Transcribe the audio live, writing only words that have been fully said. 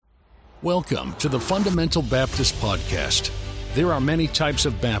Welcome to the Fundamental Baptist Podcast. There are many types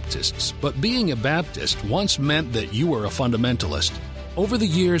of Baptists, but being a Baptist once meant that you were a fundamentalist. Over the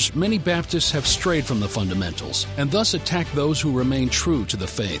years, many Baptists have strayed from the fundamentals and thus attacked those who remain true to the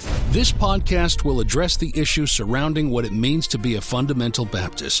faith. This podcast will address the issues surrounding what it means to be a fundamental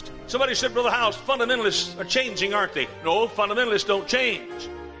Baptist. Somebody said, Brother House, fundamentalists are changing, aren't they? No, fundamentalists don't change.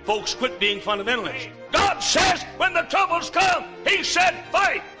 Folks quit being fundamentalists. God says when the troubles come, He said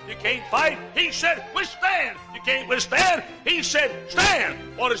fight. You can't fight. He said withstand. You can't withstand. He said stand.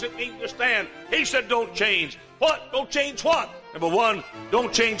 What does it mean to stand? He said don't change. What? Don't change what? Number one,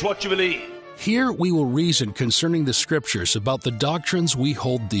 don't change what you believe. Here we will reason concerning the Scriptures about the doctrines we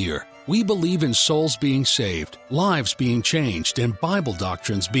hold dear. We believe in souls being saved, lives being changed, and Bible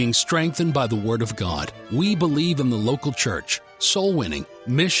doctrines being strengthened by the Word of God. We believe in the local church, soul winning,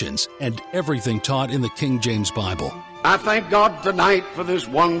 missions, and everything taught in the King James Bible. I thank God tonight for this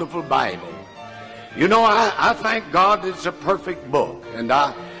wonderful Bible. You know, I thank God it's a perfect book, and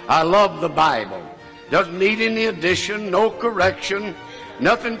I love the Bible. Doesn't need any addition, no correction,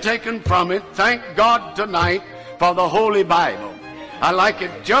 nothing taken from it. Thank God tonight for the Holy Bible. I like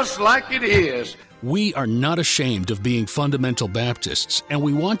it just like it is. We are not ashamed of being fundamental Baptists, and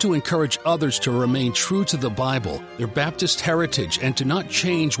we want to encourage others to remain true to the Bible, their Baptist heritage, and to not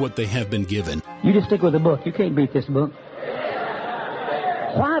change what they have been given. You just stick with the book. You can't beat this book.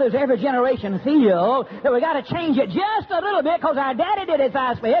 Why does every generation feel that we got to change it just a little bit because our daddy did it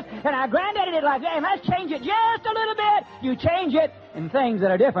like this and our granddaddy did it like that, and let's change it just a little bit. You change it, and things that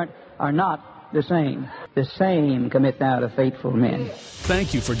are different are not the same. The same commit thou to faithful men.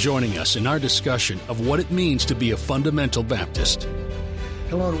 Thank you for joining us in our discussion of what it means to be a fundamental Baptist.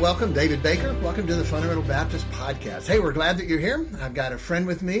 Hello and welcome, David Baker. Welcome to the Fundamental Baptist Podcast. Hey, we're glad that you're here. I've got a friend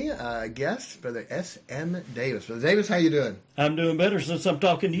with me, a guest, Brother S.M. Davis. Brother Davis, how you doing? I'm doing better since I'm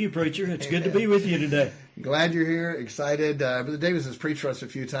talking to you, preacher. It's good to be with you today. Glad you're here, excited. Brother Davis has preached for us a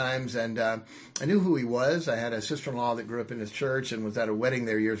few times, and I knew who he was. I had a sister-in-law that grew up in his church and was at a wedding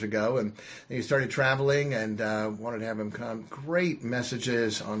there years ago, and he started traveling and wanted to have him come. Great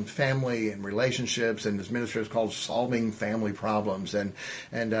messages on family and relationships, and his ministry is called Solving Family Problems, and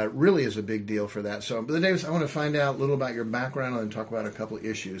really is a big deal for that. So, Brother Davis, I want to find out a little about your background and talk about a couple of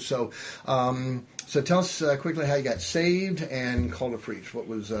issues. So tell us quickly how you got saved and called to preach. Where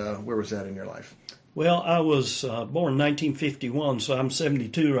was that in your life? Well, I was born in 1951, so I'm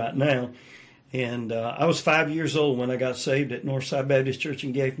 72 right now. And I was 5 years old when I got saved at Northside Baptist Church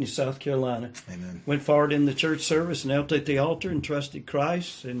in Gaffney, South Carolina. Amen. Went forward in the church service, knelt at the altar and trusted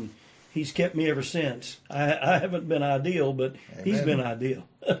Christ, and He's kept me ever since. I haven't been ideal, but Amen. He's been ideal.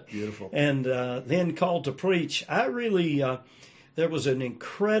 Beautiful. And then called to preach. I really, there was an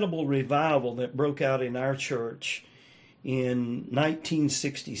incredible revival that broke out in our church in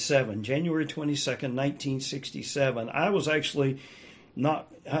 1967, January 22nd, 1967. I was actually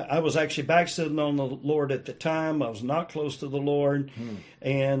backsliding on the Lord at the time. I was not close to the Lord,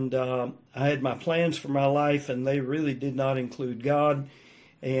 and I had my plans for my life, and they really did not include God.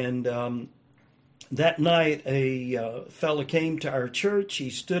 And that night, a fellow came to our church.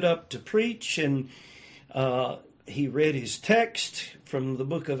 He stood up to preach, and he read his text from the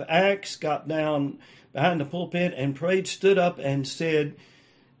book of Acts, got down behind the pulpit and prayed, stood up and said,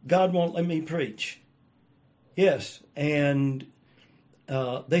 God won't let me preach. Yes. And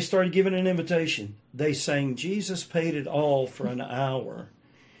they started giving an invitation. They sang, Jesus Paid It All for an hour.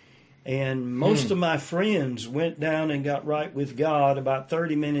 And most of my friends went down and got right with God about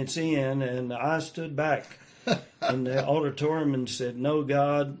 30 minutes in, and I stood back in the auditorium and said, no,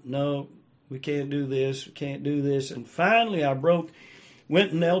 God, no, we can't do this, we can't do this. And finally I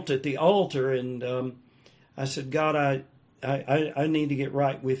went and knelt at the altar, and I said, God, I need to get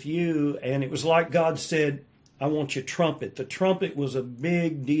right with you. And it was like God said, I want your trumpet. The trumpet was a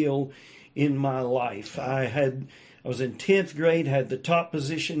big deal in my life. I was in 10th grade, had the top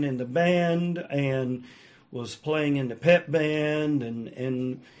position in the band, and was playing in the pep band,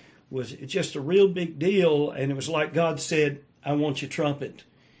 and was just a real big deal. And it was like God said, I want your trumpet.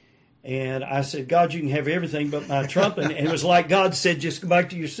 And I said, God, you can have everything but my trumpet. And it was like God said, just go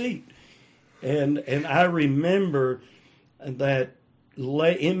back to your seat. And I remember that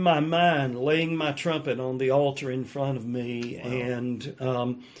in my mind, laying my trumpet on the altar in front of me.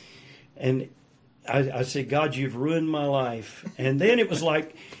 Wow. And I said, God, you've ruined my life. And then it was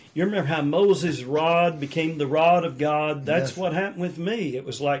like, you remember how Moses' rod became the rod of God? That's what happened with me. It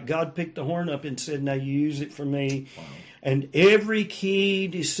was like God picked the horn up and said, now you use it for me. Wow. And every key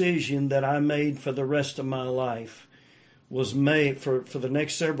decision that I made for the rest of my life was made for the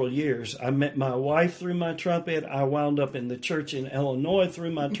next several years. I met my wife through my trumpet. I wound up in the church in Illinois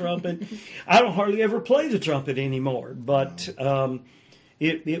through my trumpet. I don't hardly ever play the trumpet anymore, but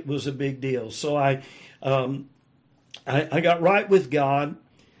it was a big deal. So I got right with God.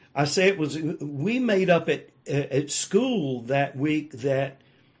 I say we made up at school that week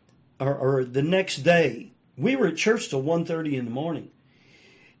or the next day. We were at church till 1:30 in the morning.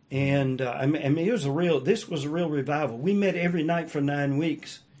 And this was a real revival. We met every night for 9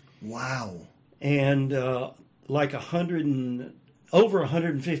 weeks. Wow. And like over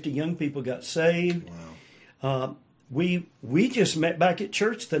 150 young people got saved. Wow. We just met back at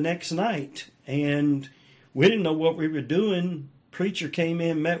church the next night, and we didn't know what we were doing. Preacher came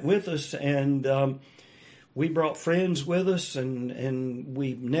in, met with us, and we brought friends with us, and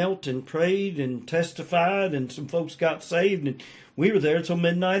we knelt and prayed and testified, and some folks got saved, and we were there till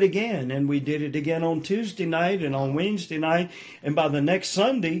midnight again, and we did it again on Tuesday night and on Wednesday night, and by the next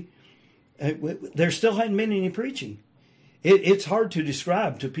Sunday, there still hadn't been any preaching. It's hard to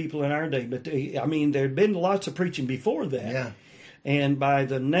describe to people in our day, but there had been lots of preaching before that. Yeah. And by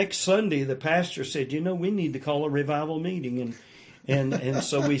the next Sunday, the pastor said, we need to call a revival meeting, and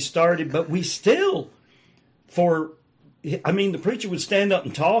so we started, but we still, the preacher would stand up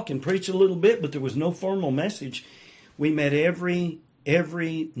and talk and preach a little bit, but there was no formal message. We met every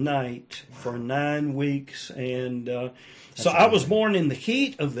night for 9 weeks, and so I was born in the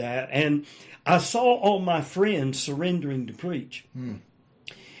heat of that, and I saw all my friends surrendering to preach.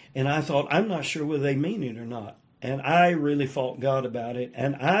 And I thought, I'm not sure whether they mean it or not. And I really fought God about it,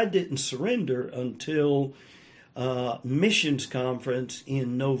 and I didn't surrender until missions conference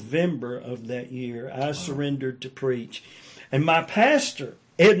in November of that year. I surrendered to preach. And my pastor,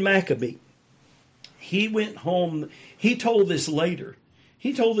 Ed Maccabee, he went home. He told this later.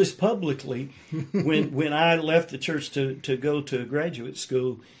 He told this publicly when I left the church to go to graduate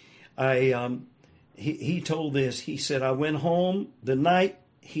school. He told this. He said, I went home the night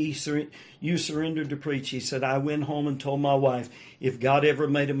you surrendered to preach. He said, I went home and told my wife, if God ever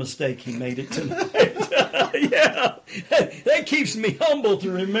made a mistake, he made it tonight. Yeah, that keeps me humble to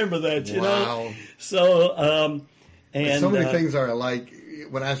remember that, you know. So, and so many things are like,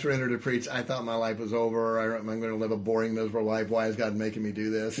 when I surrendered to preach, I thought my life was over. I'm going to live a boring, miserable life. Why is God making me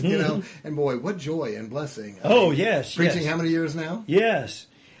do this? You know, and boy, what joy and blessing. Yes. Preaching how many years now? Yes.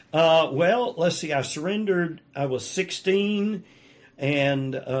 Well, let's see. I surrendered. I was 16.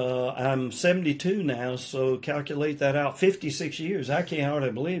 And I'm 72 now, so calculate that out. 56 years. I can't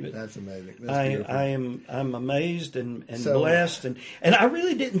hardly believe it. That's amazing. That's I'm amazed and blessed. And I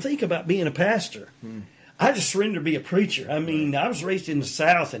really didn't think about being a pastor. I just surrendered to be a preacher. I mean, I was raised in the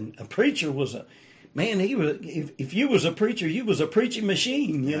South, and a preacher was if you was a preacher, you was a preaching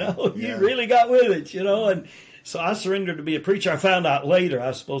machine, you know. You really got with it, you know. And so I surrendered to be a preacher. I found out later I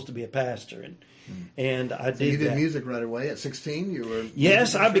was supposed to be a pastor, and I did that. You did music right away at 16? You were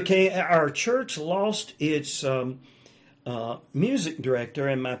Yes, I became. Our church lost its music director,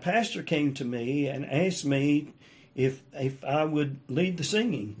 and my pastor came to me and asked me if I would lead the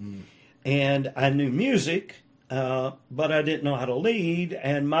singing. And I knew music, but I didn't know how to lead.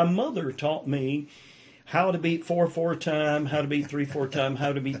 And my mother taught me how to beat 4/4 time, how to beat 3/4 time,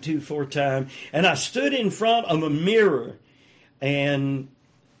 how to beat 2/4 time. And I stood in front of a mirror and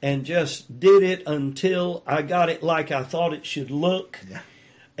just did it until I got it like I thought it should look. Yeah.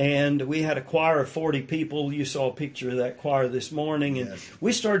 And we had a choir of 40 people. You saw a picture of that choir this morning. And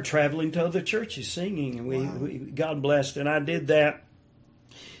we started traveling to other churches singing. And we God blessed. And I did that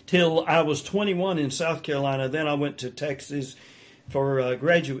till I was 21 in South Carolina. Then I went to Texas for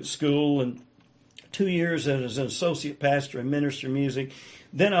graduate school and 2 years as an associate pastor and minister of music.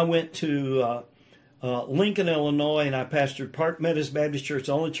 Then I went to Lincoln, Illinois, and I pastored Park Meadows Baptist Church,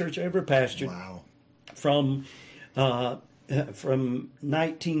 the only church I ever pastored. Wow. From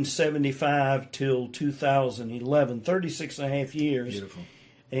 1975 till 2011, 36 and a half years. Beautiful.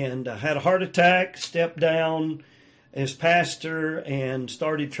 And I had a heart attack, stepped down as pastor, and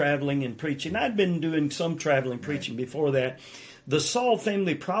started traveling and preaching. I'd been doing some traveling preaching before that. The Solve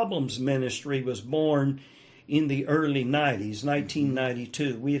Family Problems Ministry was born in the early 90s,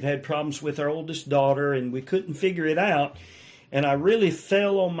 1992. We had problems with our oldest daughter, and we couldn't figure it out. And I really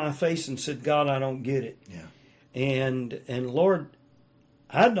fell on my face and said, God, I don't get it. Yeah. And Lord,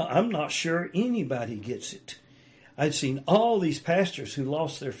 I'm not sure anybody gets it. I'd seen all these pastors who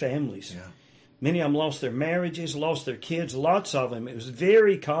lost their families. Yeah. Many of them lost their marriages, lost their kids, lots of them. It was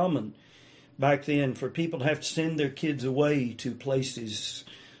very common back then for people to have to send their kids away to places,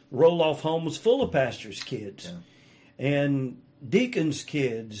 roll-off homes full of pastors' kids and deacons'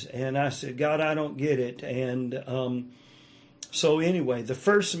 kids. And I said, God, I don't get it. And So anyway, the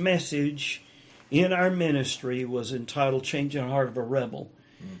first message in our ministry was entitled Changing the Heart of a Rebel,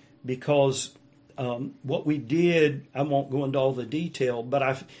 because what we did, I won't go into all the detail, but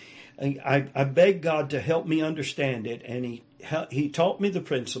I begged God to help me understand it, and He taught me the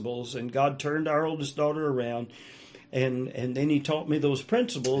principles, and God turned our oldest daughter around, and then He taught me those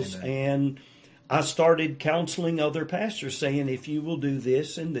principles. Amen. And I started counseling other pastors, saying, if you will do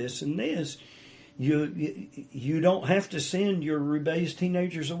this and this and this, you don't have to send your rebellious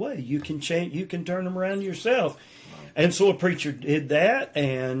teenagers away. You can change. You can turn them around yourself. Wow. And so a preacher did that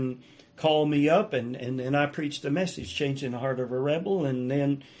and called me up, and then I preached a message, Changing the Heart of a Rebel, and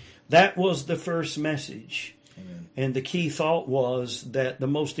then that was the first message. Amen. And the key thought was that the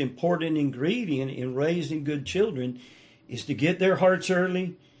most important ingredient in raising good children is to get their hearts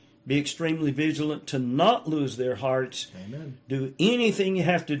early, be extremely vigilant to not lose their hearts. Amen. Do anything you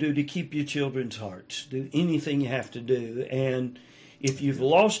have to do to keep your children's hearts. Do anything you have to do. And if you've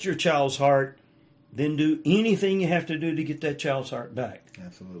lost your child's heart, then do anything you have to do to get that child's heart back.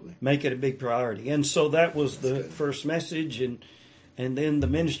 Absolutely. Make it a big priority. And so that was the first message. And then the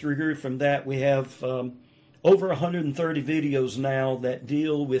ministry grew from that. We have over 130 videos now that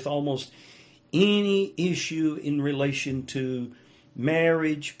deal with almost any issue in relation to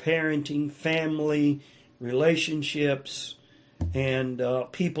marriage, parenting, family, relationships, and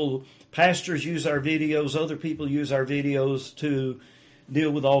pastors use our videos, other people use our videos to deal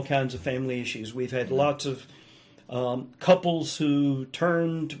with all kinds of family issues. We've had lots of couples who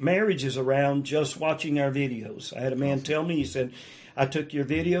turned marriages around just watching our videos. I had a man tell me, he said, I took your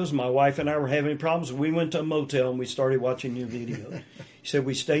videos, my wife and I were having problems, we went to a motel and we started watching your video. He said,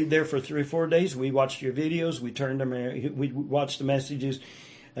 we stayed there for 3 or 4 days, we watched your videos, we watched the messages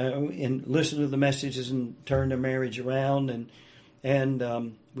and listened to the messages and turned the marriage around.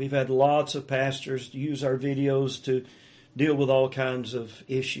 And we've had lots of pastors use our videos to deal with all kinds of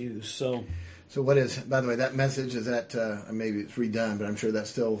issues. So what is, by the way, that message, is that, maybe it's redone, but I'm sure that's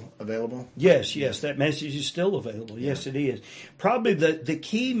still available? Yes, that message is still available. Yeah. Yes, it is. Probably the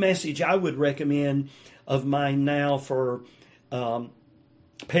key message I would recommend of mine now for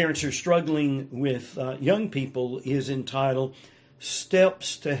parents who are struggling with young people is entitled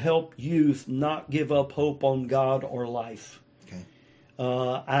Steps to Help Youth Not Give Up Hope on God or Life. Okay.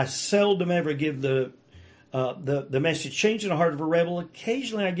 I seldom ever give the message, Changing the Heart of a Rebel.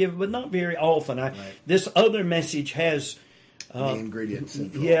 Occasionally I give it, but not very often. This other message has the ingredients.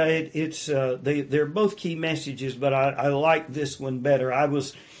 Yeah, it's they're both key messages, but I like this one better. I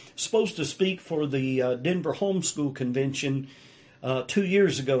was supposed to speak for the Denver Homeschool Convention 2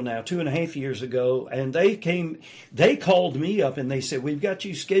 years ago now, 2.5 years ago, and they called me up and they said, we've got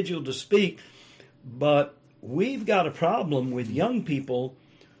you scheduled to speak, but we've got a problem with young people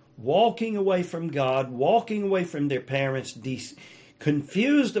walking away from God, walking away from their parents,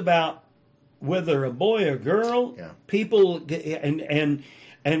 confused about whether a boy or girl. Yeah. People, and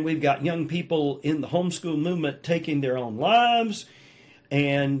we've got young people in the homeschool movement taking their own lives.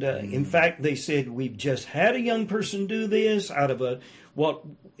 And in fact, they said, we've just had a young person do this out of what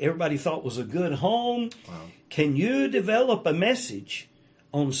everybody thought was a good home. Wow. Can you develop a message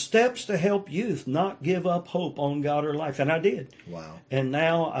on steps to help youth not give up hope on God or life? And I did. Wow. And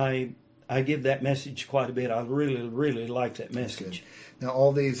now I give that message quite a bit. I really, really like that message. Now,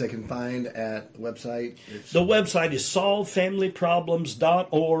 all these I can find at the website? The website is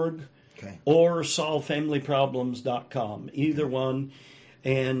solvefamilyproblems.org or solvefamilyproblems.com. Either one.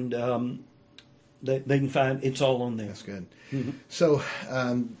 And they can find, it's all on there. That's good. Mm-hmm. So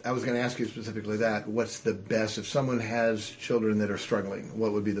I was going to ask you specifically that. What's the best, if someone has children that are struggling,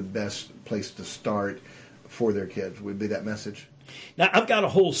 what would be the best place to start for their kids? Would be that message? Now, I've got a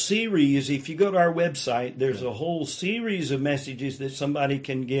whole series. If you go to our website, there's a whole series of messages that somebody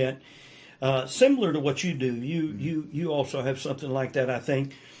can get, similar to what you do. You also have something like that, I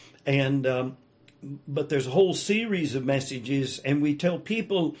think. And but there's a whole series of messages, and we tell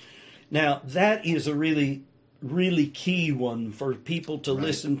people, now that is a really, really key one for people to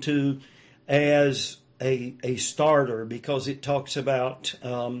listen to as a starter, because it talks about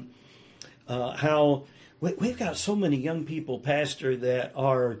how we've got so many young people, Pastor, that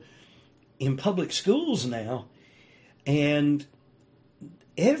are in public schools now, and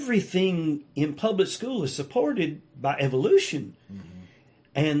everything in public school is supported by evolution. Mm-hmm.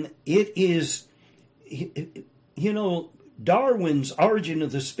 And it is, Darwin's Origin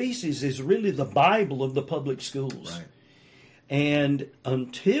of the Species is really the Bible of the public schools. Right. And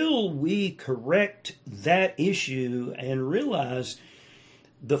until we correct that issue and realize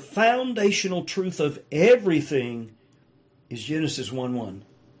the foundational truth of everything is Genesis 1:1.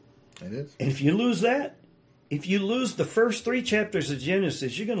 It is. And if you lose that, if you lose the first 3 chapters of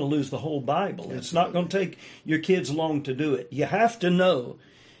Genesis, you're going to lose the whole Bible. Absolutely. It's not going to take your kids long to do it. You have to know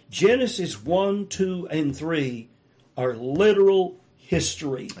Genesis 1, 2, and 3 are literal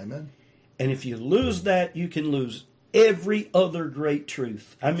history. Amen. And if you lose that, you can lose every other great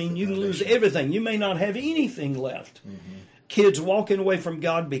truth. I mean, you can lose everything. You may not have anything left. Mm-hmm. Kids walking away from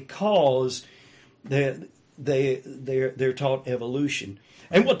God because they're taught evolution.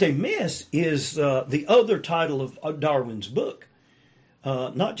 And what they miss is the other title of Darwin's book.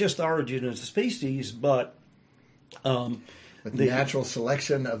 Not just The Origin of the Species, but the natural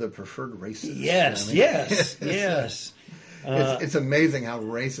selection of the preferred races. Yes, yes. It's amazing how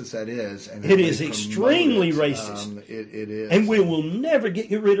racist that is. And it is extremely racist. It is. And we will never get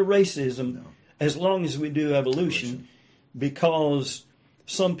rid of racism as long as we do evolution, because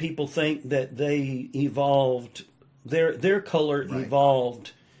some people think that they evolved, their color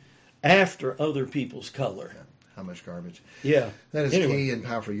evolved after other people's color. Yeah. How much garbage. Yeah. That is key and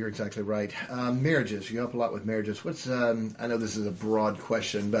powerful. You're exactly right. Marriages. You help a lot with marriages. What's I know this is a broad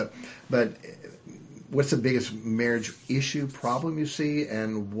question, but what's the biggest marriage issue, problem you see,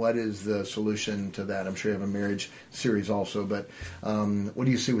 and what is the solution to that? I'm sure you have a marriage series also, but what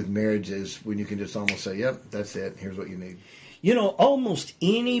do you see with marriages when you can just almost say, yep, that's it, here's what you need? You know, almost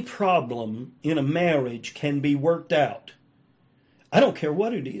any problem in a marriage can be worked out. I don't care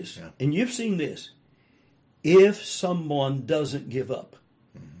what it is. Yeah. And you've seen this. If someone doesn't give up.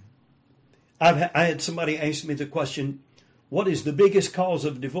 Mm-hmm. I had somebody ask me the question, what is the biggest cause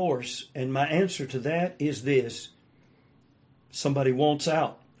of divorce? And my answer to that is this: somebody wants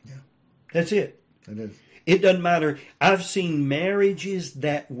out. Yeah. That's it. It is. It doesn't matter. I've seen marriages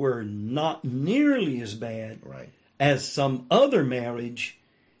that were not nearly as bad as some other marriage,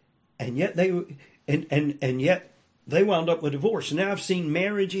 and yet they wound up with divorce. Now I've seen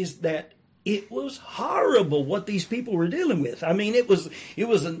marriages that it was horrible what these people were dealing with. I mean, it was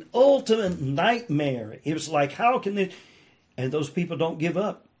an ultimate nightmare. It was like, how can they? And those people don't give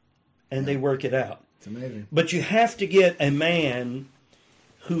up, and they work it out. It's amazing. But you have to get a man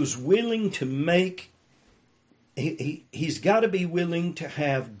who's willing to make. He's got to be willing to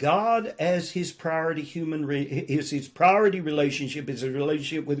have God as his priority. His priority relationship is a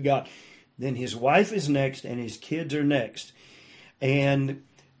relationship with God. Then his wife is next, and his kids are next. And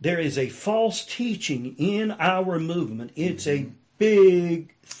there is a false teaching in our movement. It's a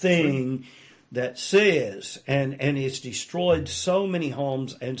big thing that says, and it's destroyed so many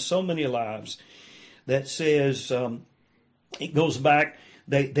homes and so many lives, that says, it goes back,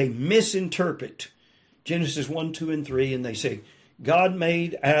 they misinterpret Genesis 1, 2, and 3, and they say, God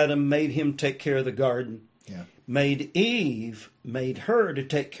made Adam, made him take care of the garden, made Eve, made her to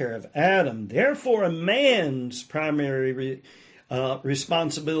take care of Adam. Therefore, a man's primary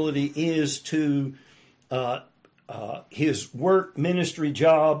responsibility is to his work, ministry,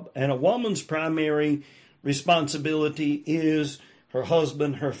 job, and a woman's primary responsibility is her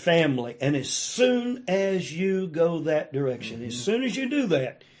husband, her family. And as soon as you go that direction, as soon as you do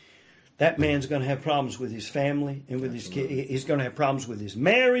that, that man's going to have problems with his family and with his kid. He's going to have problems with his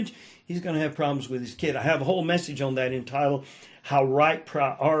marriage. He's going to have problems with his kid. I have a whole message on that entitled, How Right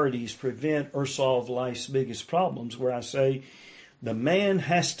Priorities Prevent or Solve Life's Biggest Problems, where I say the man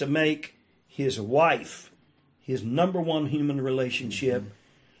has to make his wife his number one human relationship.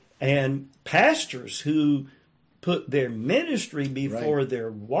 And pastors who put their ministry before their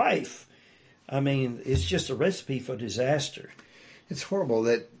wife, I mean, it's just a recipe for disaster. It's horrible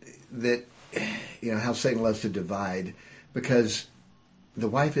that how Satan loves to divide, because the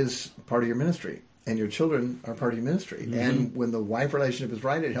wife is part of your ministry and your children are part of your ministry. Mm-hmm. And when the wife relationship is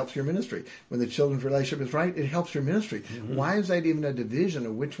right, it helps your ministry. When the children's relationship is right, it helps your ministry. Mm-hmm. Why is that even a division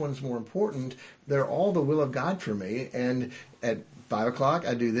of which one's more important? They're all the will of God for me. And at 5 o'clock,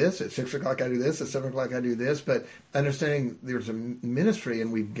 I do this. At 6 o'clock, I do this. At 7 o'clock, I do this. But understanding there's a ministry,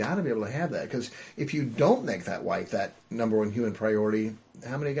 and we've got to be able to have that. Because if you don't make that wife that number one human priority,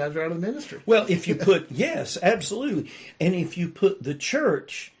 how many guys are out of the ministry? Well, if you put, yes, absolutely. And if you put the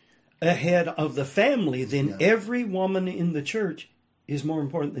church ahead of the family, then every woman in the church is more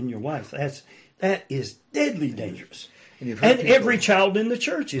important than your wife. That is deadly dangerous. And every child in the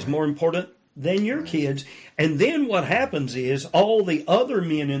church is more important than your kids. And then what happens is all the other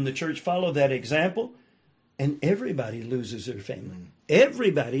men in the church follow that example, and everybody loses their family.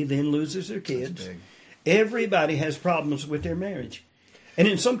 Everybody then loses their kids. Everybody has problems with their marriage. And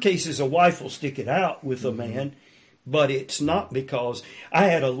in some cases, a wife will stick it out with a man, but it's not because... I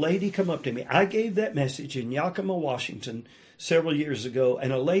had a lady come up to me. I gave that message in Yakima, Washington, several years ago,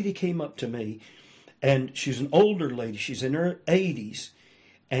 and a lady came up to me, and she's an older lady. She's in her 80s,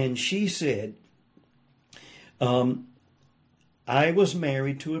 and she said, I was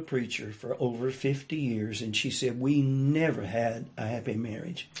married to a preacher for over 50 years, and she said, we never had a happy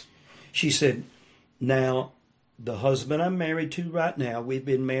marriage. She said, now, the husband I'm married to right now, we've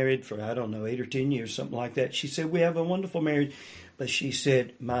been married for, 8 or 10 years, something like that. She said, we have a wonderful marriage. But she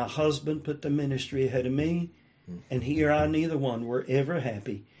said, my husband put the ministry ahead of me, and he or I, neither one, were ever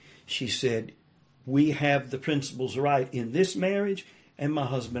happy. She said, we have the principles right in this marriage, and my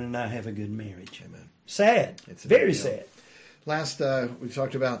husband and I have a good marriage. Amen. Sad. It's very sad. Last, we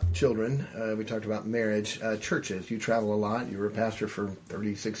talked about children. We talked about marriage. Churches. You travel a lot. You were a pastor for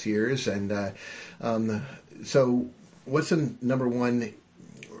 36 years. And so what's the number one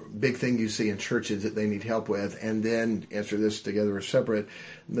big thing you see in churches that they need help with? And then answer this together or separate.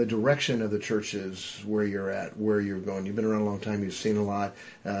 The direction of the churches, where you're at, where you're going. You've been around a long time. You've seen a lot.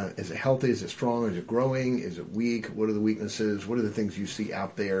 Is it healthy? Is it strong? Is it growing? Is it weak? What are the weaknesses? What are the things you see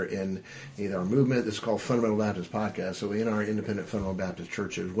out there in either our movement? This is called Fundamental Baptist Podcast. So in our independent Fundamental Baptist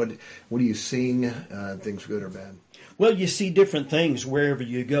churches, what are you seeing? Things good or bad? Well, you see different things wherever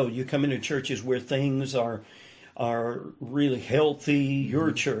you go. You come into churches where things are really healthy.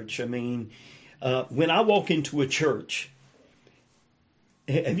 Your church. I mean, when I walk into a church,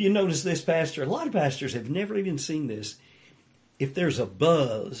 have you noticed this, Pastor? A lot of pastors have never even seen this. If there's a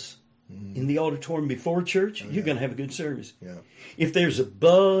buzz in the auditorium before church, you're going to have a good service. Yeah. If there's a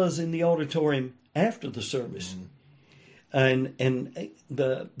buzz in the auditorium after the service, and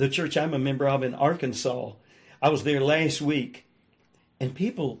the church I'm a member of in Arkansas, I was there last week, and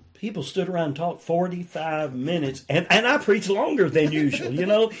people stood around and talked 45 minutes, and I preach longer than usual. You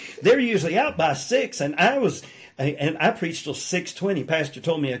know, they're usually out by 6, and I preached till 6:20. Pastor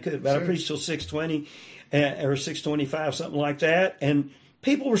told me I could, but I preached till 6:20 or 6:25, something like that, and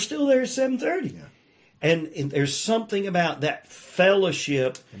people were still there at 7:30. Yeah. And there's something about that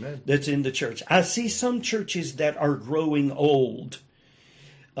fellowship that's in the church. I see some churches that are growing old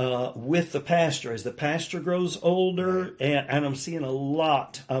with the pastor. As the pastor grows older, and I'm seeing a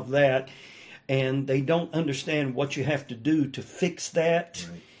lot of that, and they don't understand what you have to do to fix that.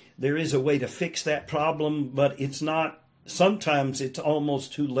 Right. There is a way to fix that problem, but it's not. Sometimes it's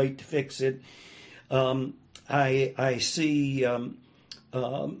almost too late to fix it. I see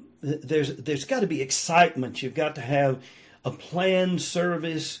there's got to be excitement. You've got to have a planned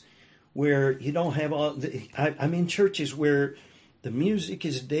service where you don't have all. I'm in churches where the music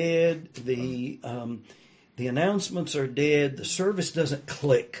is dead, the announcements are dead, the service doesn't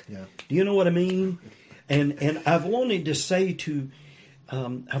click. Yeah. Do you know what I mean? And I've wanted to say to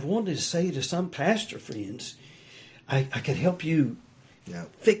some pastor friends, I could help you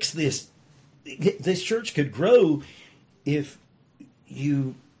fix this. This church could grow if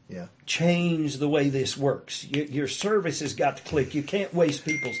you change the way this works. Your service has got to click. You can't waste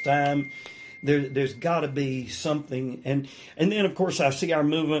people's time. There's got to be something. And then, of course, I see our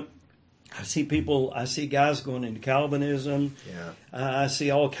movement. I see guys going into Calvinism. Yeah. I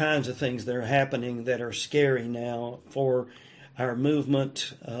see all kinds of things that are happening that are scary now for our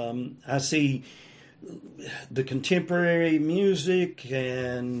movement. I see the contemporary music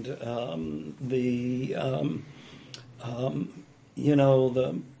and the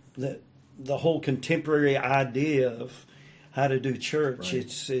whole contemporary idea of how to do church.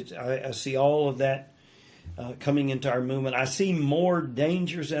 Right. I see all of that coming into our movement. I see more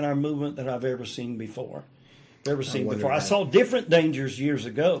dangers in our movement than I've ever seen before. I saw different dangers years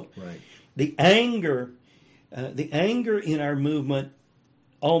ago. Right. The anger in our movement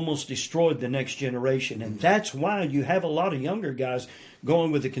almost destroyed the next generation, and that's why you have a lot of younger guys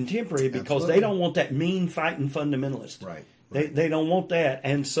going with the contemporary, because they don't want that mean fighting fundamentalist. Right. They don't want that,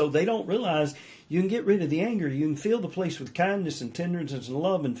 and so they don't realize you can get rid of the anger. You can fill the place with kindness and tenderness and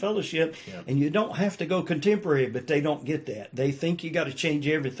love and fellowship, and you don't have to go contemporary, but they don't get that. They think you got to change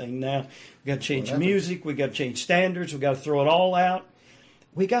everything now. We got to change music. We got to change standards. We got to throw it all out.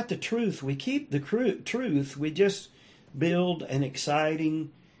 We got the truth. We keep the truth. We just build an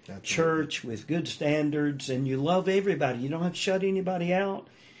exciting church with good standards, and you love everybody. You don't have to shut anybody out.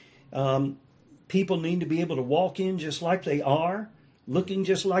 People need to be able to walk in just like they are, looking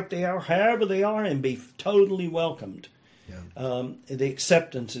just like they are, however they are, and be totally welcomed. Yeah. The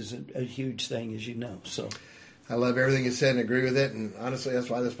acceptance is a huge thing, as you know. So, I love everything you said and agree with it. And honestly, that's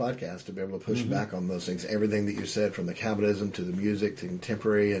why this podcast, to be able to push back on those things. Everything that you said, from the Calvinism to the music to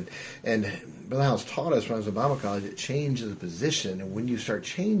contemporary. And Brother House taught us when I was in Bible college, it changes the position. And when you start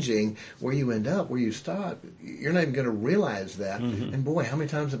changing where you end up, where you stop, you're not even going to realize that. And boy, how many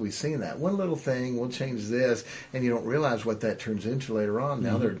times have we seen that? One little thing, we'll change this, and you don't realize what that turns into later on.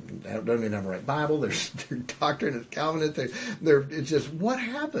 Now they don't even have a right Bible. Their doctrine is Calvinist. It's just, what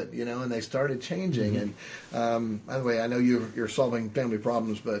happened, and they started changing. And by the way, I know you're solving family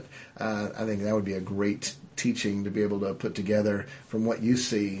problems, but I think that would be a great teaching to be able to put together from what you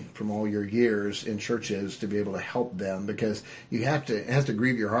see from all your years in churches, to be able to help them, because it has to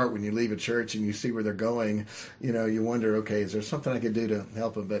grieve your heart when you leave a church and you see where they're going. You wonder, okay, is there something I could do to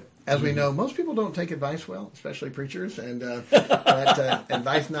help them? But as we know, most people don't take advice well, especially preachers, and that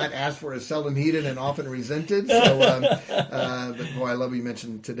advice not asked for is seldom heeded and often resented. So, but boy, I love what you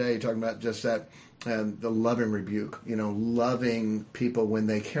mentioned today, talking about just that. The love and rebuke, loving people when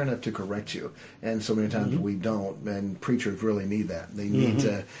they care enough to correct you. And so many times we don't, and preachers really need that. They need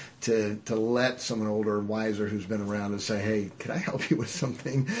to let someone older, wiser, who's been around, and say, hey, can I help you with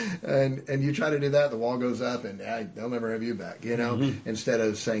something? And you try to do that, the wall goes up, and they'll never have you back, instead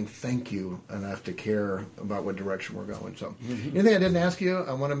of saying thank you enough to care about what direction we're going. So anything I didn't ask you,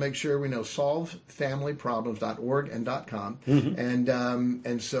 I want to make sure we know solvefamilyproblems.org and .com.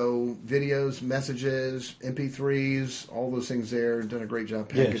 And so videos, messages, MP3s, all those things there. Done a great job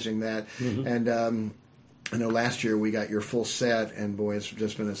packaging that. And I know last year we got your full set, and boy, it's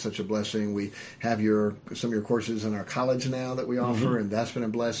just been such a blessing. We have some of your courses in our college now that we offer, and that's been a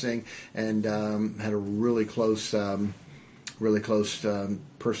blessing. And had a really close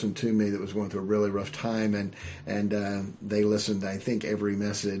person to me that was going through a really rough time, and they listened, I think, every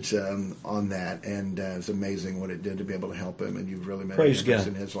message on that, and it's amazing what it did to be able to help him, and you've really made a difference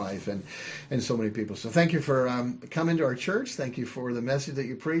in his life and so many people. So thank you for coming to our church. Thank you for the message that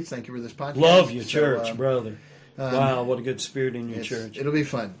you preach. Thank you for this podcast. Love your church, brother. Wow, what a good spirit in your church. It'll be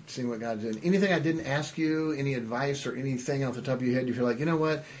fun seeing what God's doing. Anything I didn't ask you, any advice or anything off the top of your head, you feel like,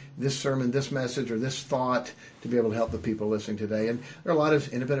 what, this sermon, this message, or this thought to be able to help the people listening today? And there are a lot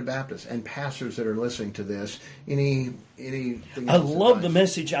of independent Baptists and pastors that are listening to this. Anything I love the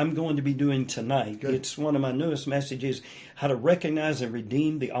message I'm going to be doing tonight. Good. It's one of my newest messages, how to recognize and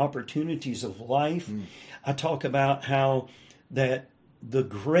redeem the opportunities of life. I talk about how that the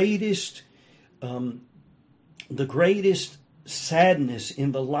greatest sadness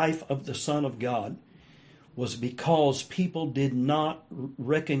in the life of the Son of God was because people did not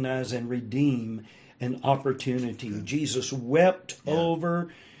recognize and redeem an opportunity. Yeah. Jesus wept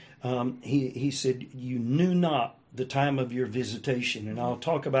over. He said, you knew not the time of your visitation. And I'll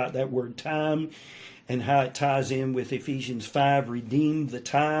talk about that word time and how it ties in with Ephesians 5, redeem the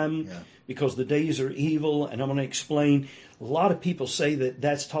time, because the days are evil. And I'm going to explain. A lot of people say that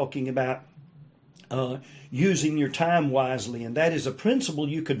that's talking about using your time wisely, and that is a principle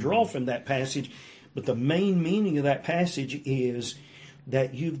you could draw from that passage, but the main meaning of that passage is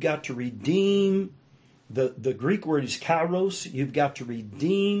that you've got to redeem, the Greek word is kairos, you've got to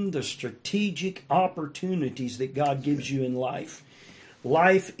redeem the strategic opportunities that God gives you in life.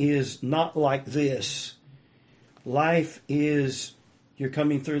 Life is not like this. Life is, you're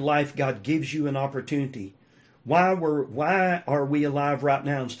coming through life, God gives you an opportunity. Why are we alive right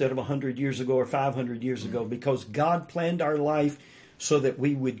now instead of 100 years ago or 500 years ago? Because God planned our life so that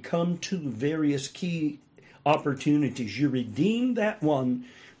we would come to various key opportunities. You redeem that one,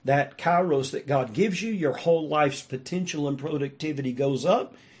 that kairos that God gives you, your whole life's potential and productivity goes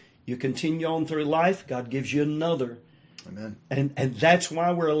up. You continue on through life, God gives you another. Amen. And that's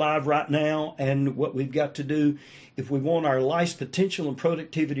why we're alive right now, and what we've got to do, if we want our life's potential and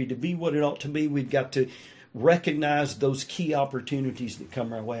productivity to be what it ought to be, we've got to recognize those key opportunities that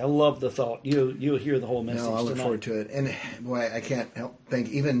come our way. I love the thought. You'll hear the whole message. No, I look tonight. forward to it. And boy, I can't help think,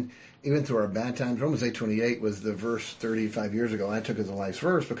 even through our bad times, Romans 8:28 was the verse 35 years ago. I took as a life's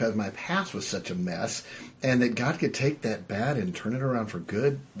verse because my past was such a mess, and that God could take that bad and turn it around for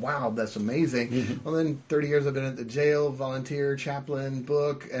good. Wow, that's amazing. Well, then 30 years I've been at the jail, volunteer, chaplain,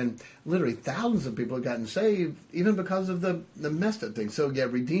 book, and literally thousands of people have gotten saved even because of the messed up things. So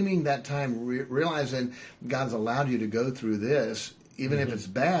redeeming that time, realizing God's allowed you to go through this, even if it's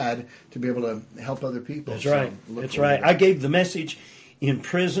bad, to be able to help other people. That's right. That's right. I gave the message in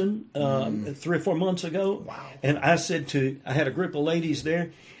prison 3 or 4 months ago. Wow. And I had a group of ladies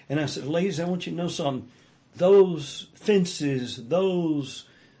there, and I said, ladies, I want you to know something. Those fences,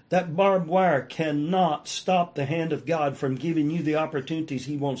 that barbed wire cannot stop the hand of God from giving you the opportunities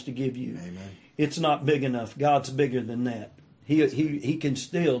He wants to give you. Amen. It's not big enough. God's bigger than that. He can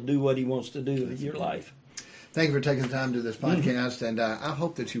still do what He wants to do in your life. Thank you for taking the time to do this podcast, and I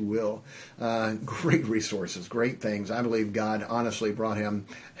hope that you will. Great resources, great things. I believe God honestly brought him,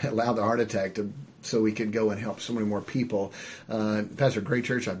 allowed the heart attack so we could go and help so many more people. Pastor, great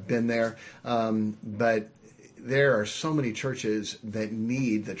church. I've been there, but there are so many churches that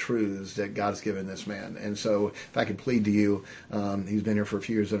need the truths that God's given this man. And so if I could plead to you, he's been here for a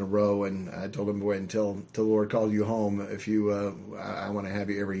few years in a row, and I told him, wait until the Lord calls you home. If you, I want to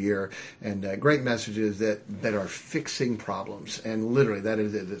have you every year. And great messages that are fixing problems. And literally, that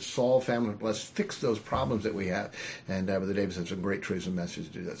is it. Solve family. Let's fix those problems that we have. And Brother Davis has some great truths and messages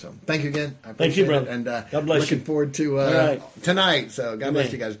to do that. So thank you again. I appreciate brother. And God bless looking you. forward to tonight. So God Amen.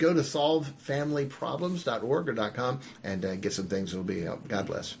 bless you guys. Go to solvefamilyproblems.org or .com and get some things that will be help. God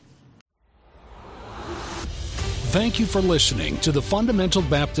bless. Thank you for listening to the Fundamental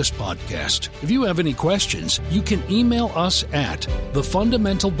Baptist Podcast. If you have any questions, you can email us at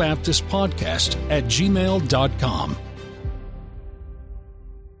thefundamentalbaptistpodcast@gmail.com.